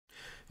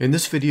In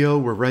this video,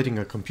 we're writing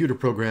a computer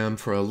program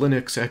for a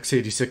Linux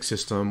x86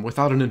 system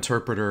without an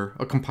interpreter,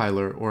 a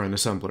compiler, or an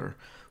assembler.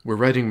 We're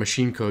writing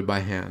machine code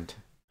by hand.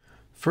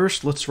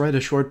 First, let's write a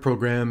short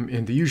program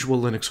in the usual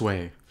Linux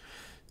way.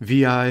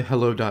 vi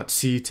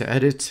hello.c to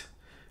edit,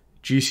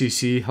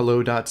 gcc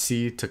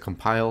hello.c to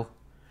compile,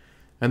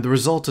 and the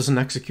result is an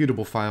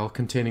executable file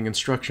containing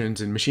instructions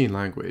in machine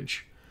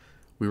language.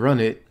 We run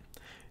it,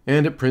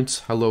 and it prints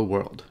hello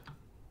world.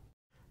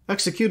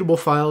 Executable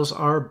files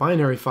are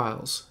binary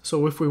files,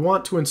 so if we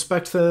want to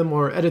inspect them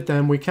or edit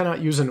them, we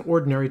cannot use an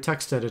ordinary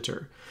text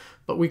editor.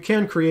 But we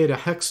can create a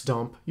hex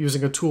dump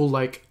using a tool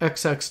like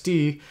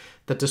xxd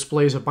that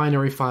displays a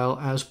binary file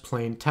as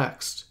plain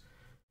text.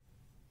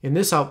 In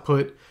this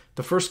output,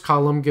 the first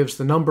column gives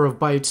the number of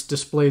bytes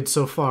displayed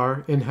so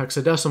far in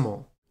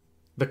hexadecimal.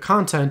 The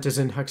content is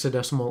in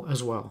hexadecimal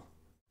as well,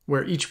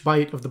 where each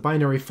byte of the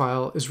binary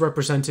file is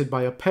represented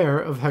by a pair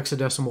of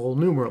hexadecimal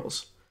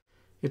numerals.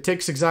 It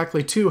takes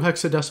exactly 2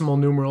 hexadecimal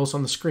numerals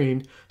on the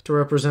screen to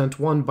represent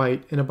 1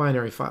 byte in a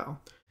binary file.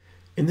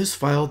 In this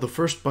file, the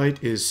first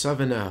byte is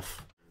 7F,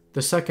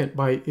 the second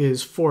byte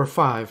is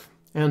 45,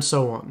 and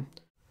so on.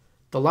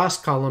 The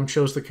last column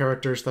shows the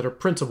characters that are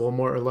printable,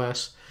 more or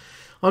less.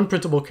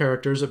 Unprintable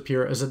characters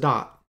appear as a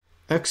dot.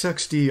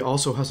 XXD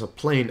also has a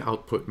plain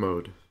output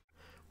mode.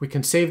 We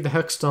can save the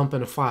hex dump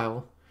in a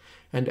file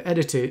and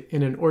edit it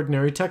in an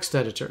ordinary text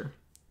editor.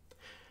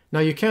 Now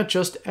you can't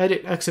just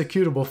edit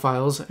executable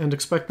files and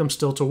expect them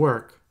still to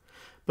work.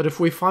 But if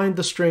we find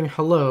the string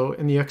hello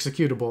in the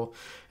executable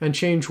and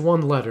change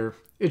one letter,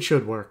 it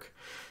should work.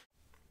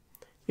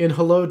 In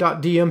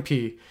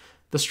hello.dmp,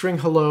 the string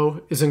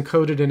hello is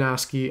encoded in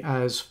ASCII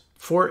as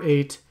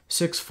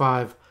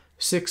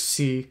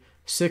 48656C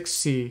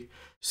 6C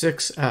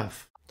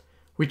 6F.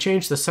 We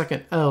change the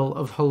second L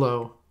of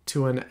hello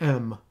to an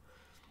M.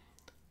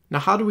 Now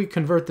how do we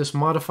convert this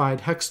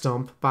modified hex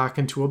dump back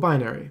into a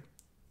binary?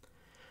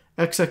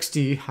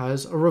 XXD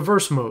has a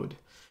reverse mode,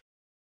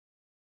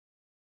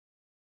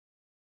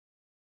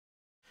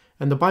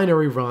 and the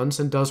binary runs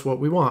and does what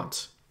we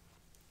want.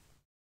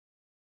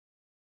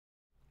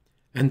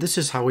 And this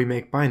is how we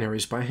make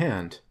binaries by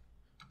hand.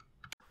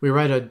 We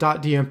write a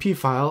 .dmp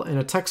file in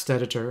a text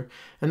editor,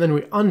 and then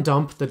we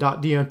undump the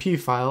 .dmp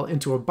file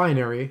into a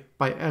binary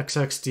by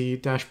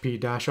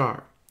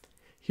xxd-p-r.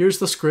 Here's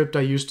the script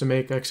I used to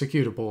make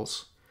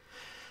executables.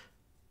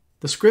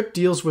 The script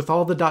deals with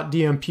all the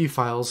 .dmp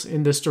files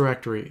in this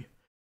directory.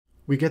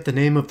 We get the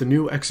name of the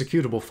new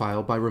executable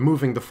file by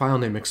removing the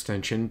filename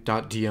extension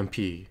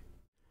 .dmp.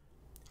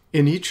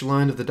 In each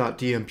line of the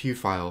 .dmp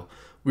file,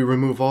 we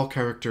remove all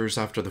characters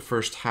after the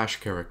first hash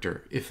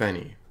character, if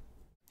any.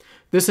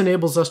 This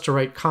enables us to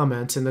write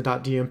comments in the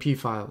 .dmp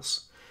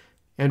files,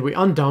 and we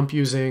undump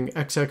using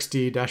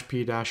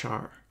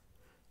xxd-p-r.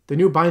 The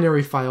new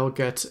binary file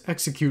gets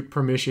execute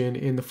permission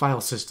in the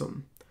file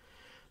system.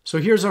 So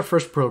here's our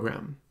first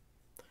program.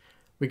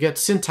 We get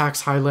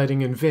syntax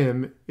highlighting in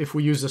Vim if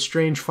we use a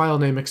strange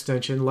filename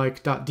extension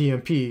like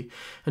 .dmp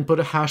and put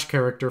a hash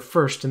character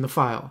first in the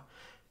file.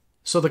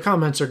 So the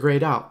comments are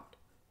grayed out.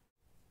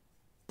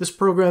 This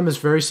program is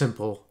very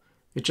simple.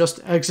 It just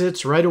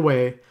exits right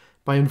away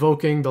by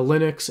invoking the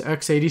Linux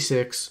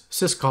x86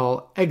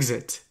 syscall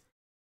exit.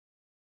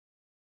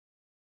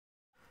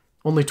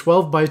 Only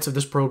 12 bytes of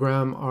this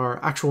program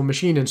are actual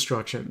machine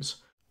instructions.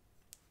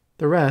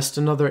 The rest,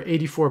 another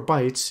 84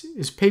 bytes,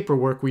 is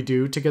paperwork we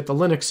do to get the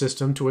Linux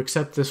system to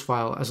accept this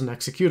file as an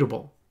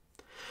executable.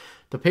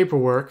 The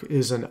paperwork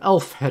is an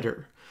ELF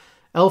header.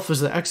 ELF is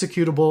the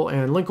executable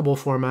and linkable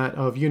format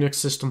of Unix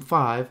System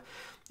 5,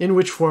 in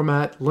which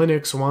format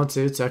Linux wants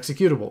its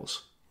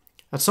executables.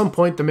 At some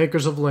point, the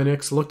makers of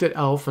Linux looked at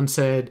ELF and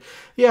said,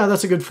 yeah,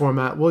 that's a good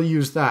format, we'll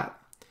use that.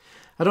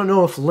 I don't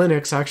know if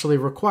Linux actually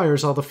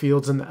requires all the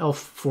fields in the ELF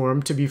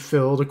form to be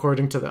filled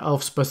according to the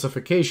ELF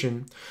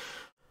specification.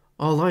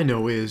 All I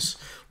know is,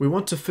 we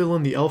want to fill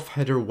in the ELF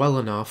header well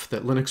enough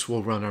that Linux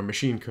will run our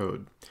machine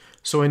code,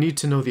 so I need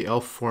to know the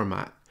ELF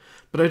format.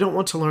 But I don't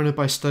want to learn it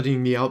by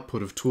studying the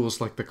output of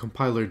tools like the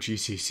compiler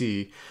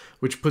GCC,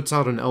 which puts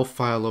out an ELF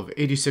file of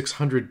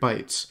 8600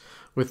 bytes,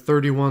 with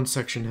 31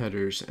 section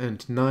headers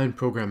and 9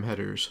 program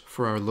headers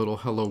for our little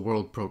Hello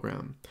World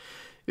program.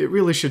 It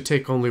really should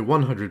take only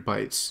 100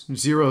 bytes,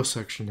 0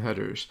 section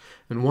headers,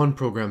 and 1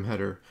 program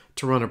header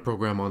to run a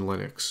program on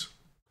Linux.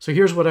 So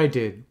here's what I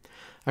did.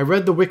 I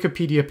read the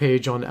Wikipedia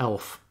page on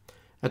ELF.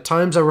 At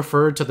times I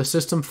referred to the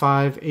System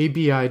 5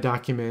 ABI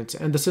document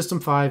and the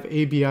System 5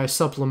 ABI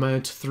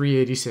Supplement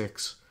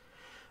 386.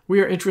 We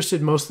are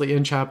interested mostly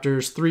in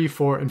chapters 3,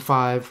 4, and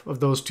 5 of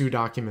those 2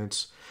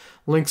 documents.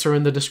 Links are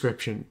in the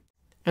description.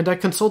 And I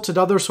consulted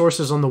other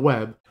sources on the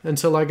web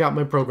until I got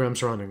my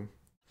programs running.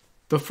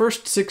 The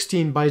first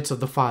 16 bytes of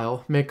the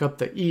file make up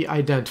the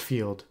eident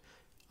field.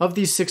 Of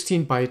these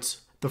 16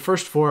 bytes, the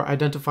first 4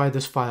 identify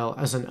this file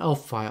as an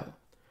ELF file.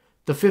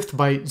 The 5th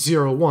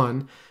byte,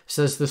 01,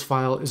 says this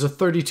file is a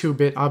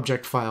 32-bit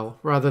object file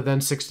rather than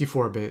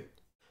 64-bit.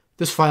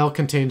 This file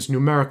contains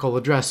numerical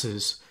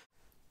addresses.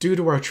 Due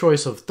to our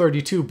choice of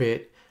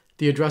 32-bit,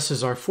 the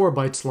addresses are 4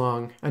 bytes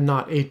long and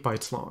not 8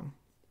 bytes long.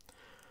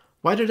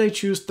 Why did I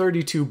choose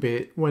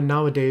 32-bit when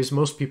nowadays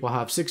most people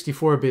have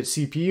 64-bit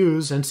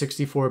CPUs and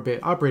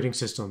 64-bit operating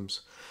systems?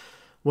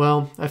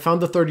 Well, I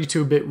found the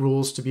 32-bit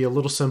rules to be a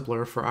little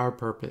simpler for our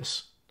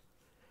purpose.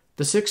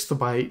 The 6th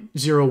byte,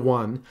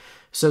 01,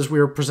 says we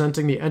are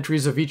presenting the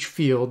entries of each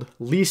field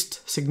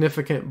least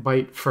significant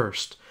byte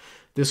first.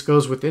 This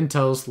goes with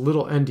Intel's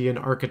little endian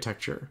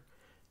architecture.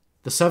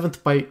 The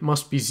 7th byte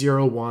must be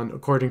 01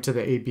 according to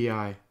the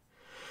ABI.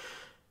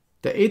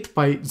 The 8th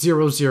byte,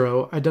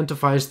 00,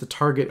 identifies the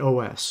target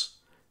OS.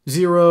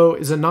 0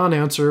 is a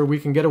non-answer we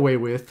can get away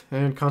with,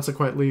 and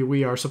consequently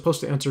we are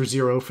supposed to enter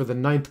 0 for the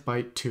 9th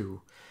byte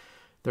too.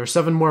 There are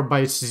 7 more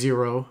bytes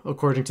 0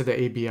 according to the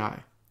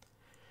ABI.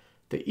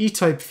 The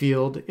E-type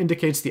field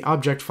indicates the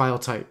object file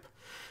type.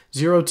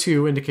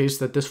 02 indicates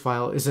that this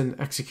file is an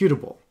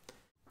executable.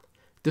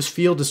 This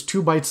field is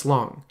 2 bytes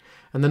long,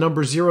 and the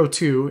number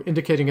 02,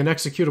 indicating an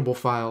executable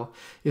file,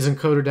 is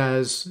encoded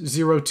as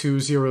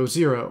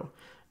 0200,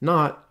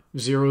 not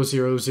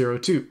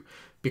 0002,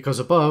 because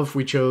above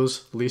we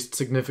chose least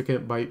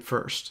significant byte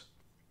first.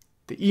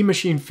 The E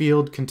machine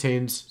field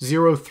contains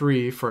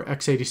 03 for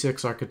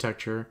x86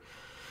 architecture.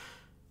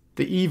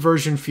 The E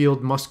version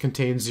field must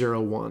contain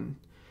 01.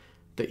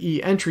 The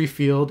E entry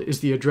field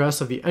is the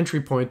address of the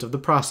entry point of the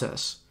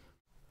process.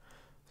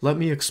 Let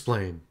me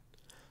explain.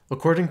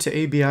 According to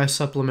ABI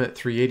Supplement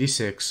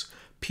 386,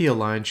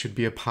 P-align should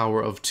be a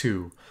power of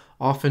 2,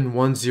 often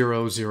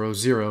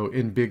 1000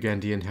 in big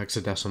endian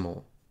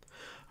hexadecimal.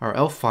 Our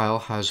ELF file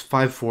has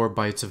 54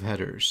 bytes of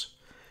headers.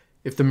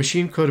 If the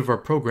machine code of our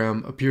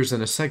program appears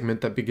in a segment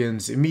that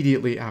begins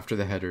immediately after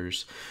the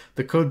headers,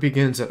 the code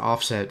begins at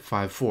offset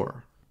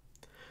 54.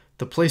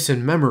 The place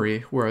in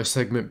memory where a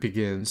segment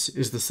begins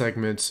is the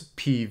segment's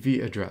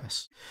PV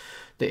address.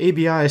 The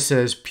ABI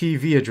says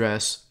PV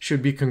address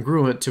should be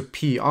congruent to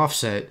P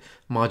offset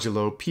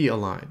modulo P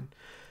align.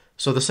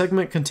 So the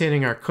segment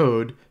containing our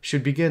code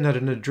should begin at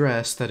an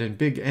address that in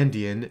big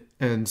endian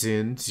ends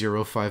in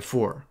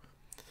 054.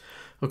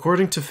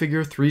 According to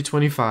figure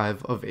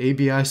 325 of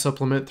ABI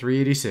Supplement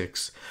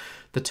 386,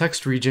 the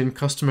text region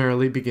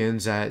customarily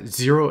begins at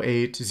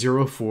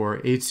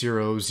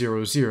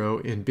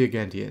 08048000 in big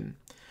endian.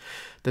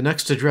 The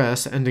next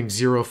address, ending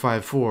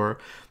 054,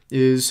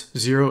 is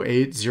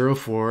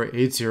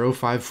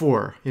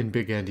 08048054 in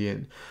big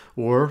endian,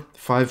 or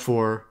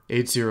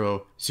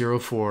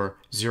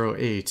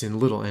 54800408 in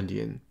little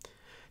endian.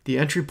 The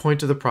entry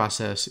point of the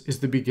process is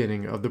the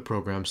beginning of the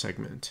program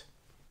segment.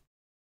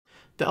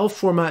 The ELF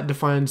format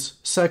defines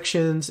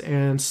sections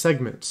and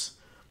segments.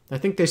 I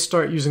think they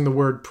start using the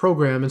word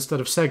program instead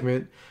of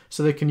segment,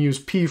 so they can use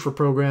P for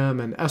program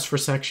and S for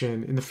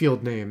section in the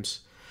field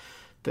names.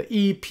 The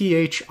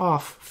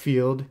EPH-OFF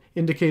field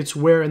indicates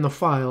where in the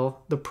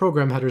file the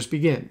program headers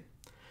begin.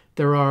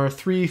 There are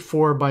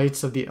 4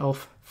 bytes of the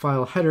ELF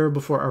file header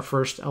before our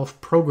first ELF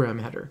program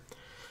header.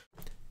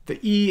 The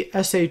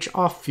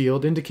ESH-OFF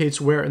field indicates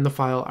where in the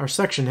file our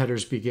section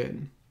headers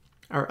begin.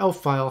 Our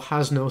ELF file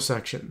has no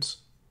sections.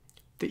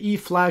 The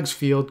eFlags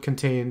field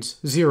contains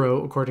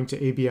 0 according to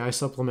ABI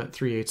Supplement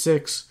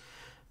 386.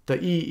 The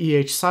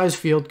EEH-size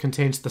field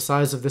contains the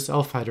size of this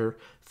ELF header,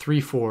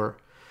 34.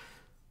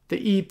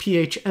 The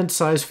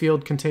EPH-end-size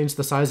field contains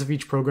the size of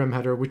each program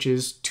header, which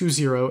is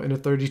 20 in a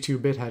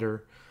 32-bit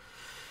header.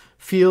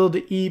 Field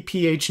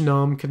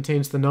EPH-num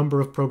contains the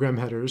number of program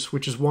headers,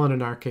 which is 1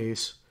 in our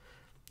case.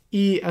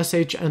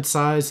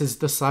 ESH-end-size is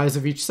the size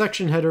of each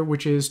section header,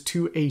 which is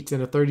 28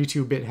 in a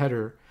 32-bit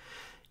header.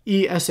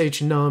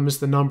 ESH-num is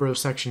the number of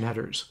section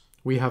headers.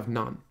 We have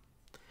none.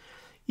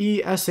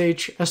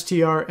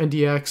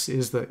 ESH-str-ndx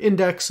is the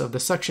index of the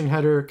section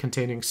header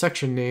containing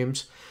section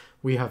names.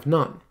 We have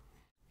none.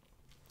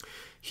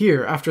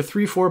 Here, after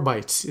 4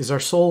 bytes, is our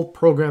sole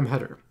program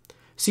header.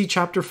 See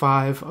Chapter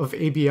 5 of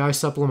ABI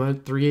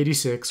Supplement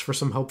 386 for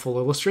some helpful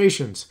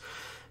illustrations.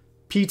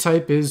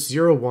 P-type is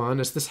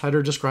 01, as this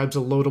header describes a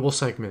loadable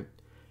segment.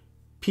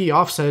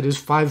 P-offset is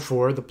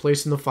 54, the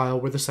place in the file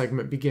where the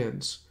segment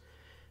begins.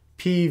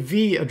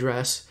 PV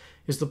address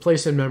is the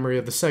place in memory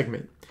of the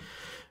segment.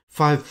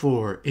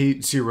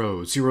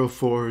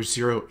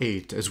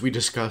 54800408, as we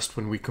discussed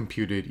when we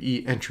computed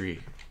E-entry.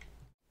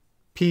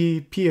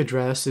 P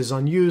address is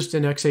unused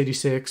in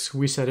x86,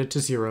 we set it to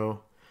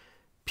 0.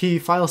 P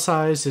file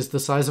size is the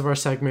size of our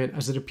segment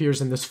as it appears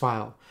in this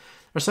file.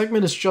 Our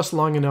segment is just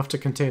long enough to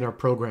contain our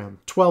program,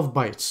 12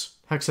 bytes,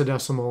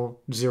 hexadecimal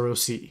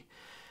 0C.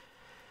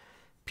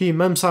 P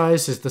mem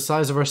size is the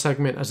size of our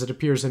segment as it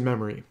appears in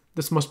memory.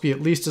 This must be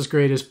at least as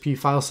great as P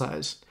file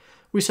size.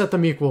 We set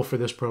them equal for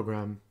this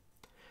program.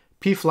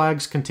 P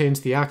flags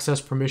contains the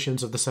access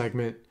permissions of the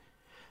segment.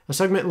 A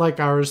segment like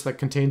ours that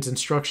contains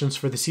instructions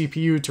for the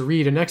CPU to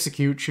read and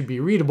execute should be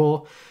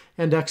readable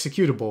and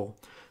executable,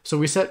 so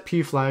we set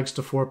P flags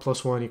to 4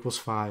 + 1 =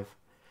 5.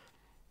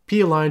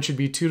 P-align should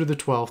be 2 to the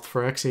 12th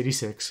for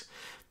x86.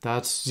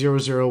 That's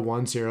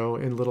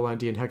 0010 in little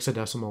endian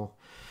hexadecimal.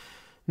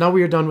 Now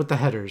we are done with the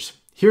headers.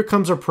 Here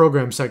comes our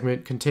program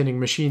segment containing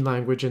machine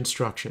language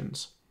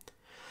instructions.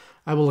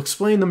 I will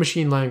explain the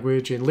machine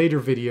language in later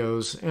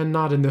videos and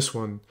not in this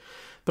one,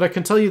 but I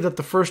can tell you that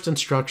the first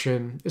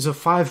instruction is a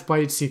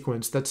 5-byte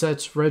sequence that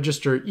sets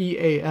register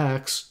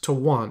EAX to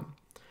 1.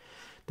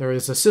 There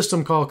is a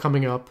system call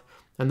coming up,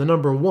 and the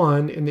number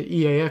 1 in the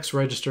EAX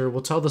register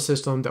will tell the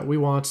system that we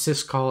want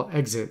syscall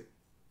exit.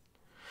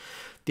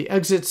 The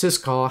exit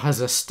syscall has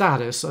a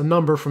status, a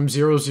number from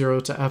 00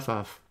 to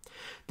FF.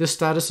 This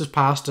status is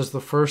passed as the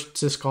first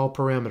syscall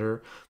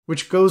parameter,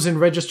 which goes in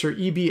register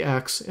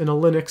EBX in a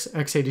Linux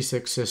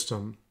x86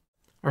 system.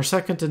 Our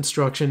second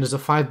instruction is a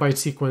 5-byte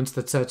sequence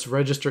that sets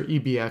register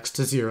EBX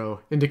to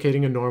 0,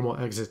 indicating a normal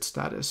exit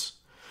status.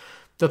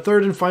 The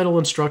third and final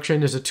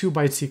instruction is a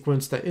 2-byte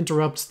sequence that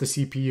interrupts the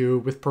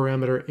CPU with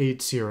parameter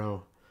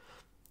 80.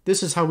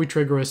 This is how we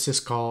trigger a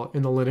syscall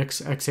in the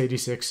Linux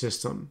x86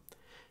 system.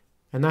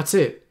 And that's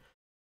it.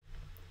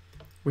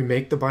 We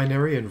make the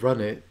binary and run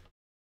it.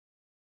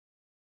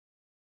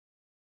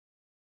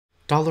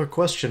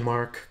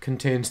 $?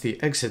 Contains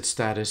the exit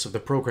status of the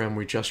program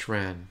we just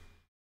ran.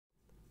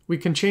 We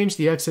can change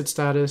the exit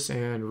status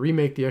and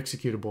remake the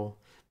executable.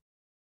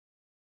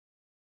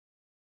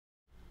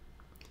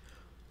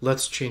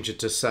 Let's change it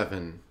to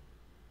 7.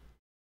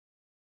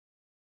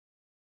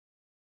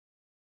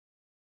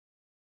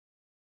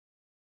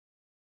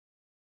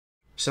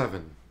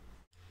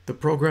 The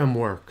program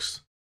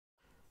works.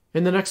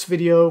 In the next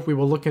video, we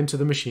will look into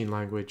the machine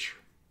language.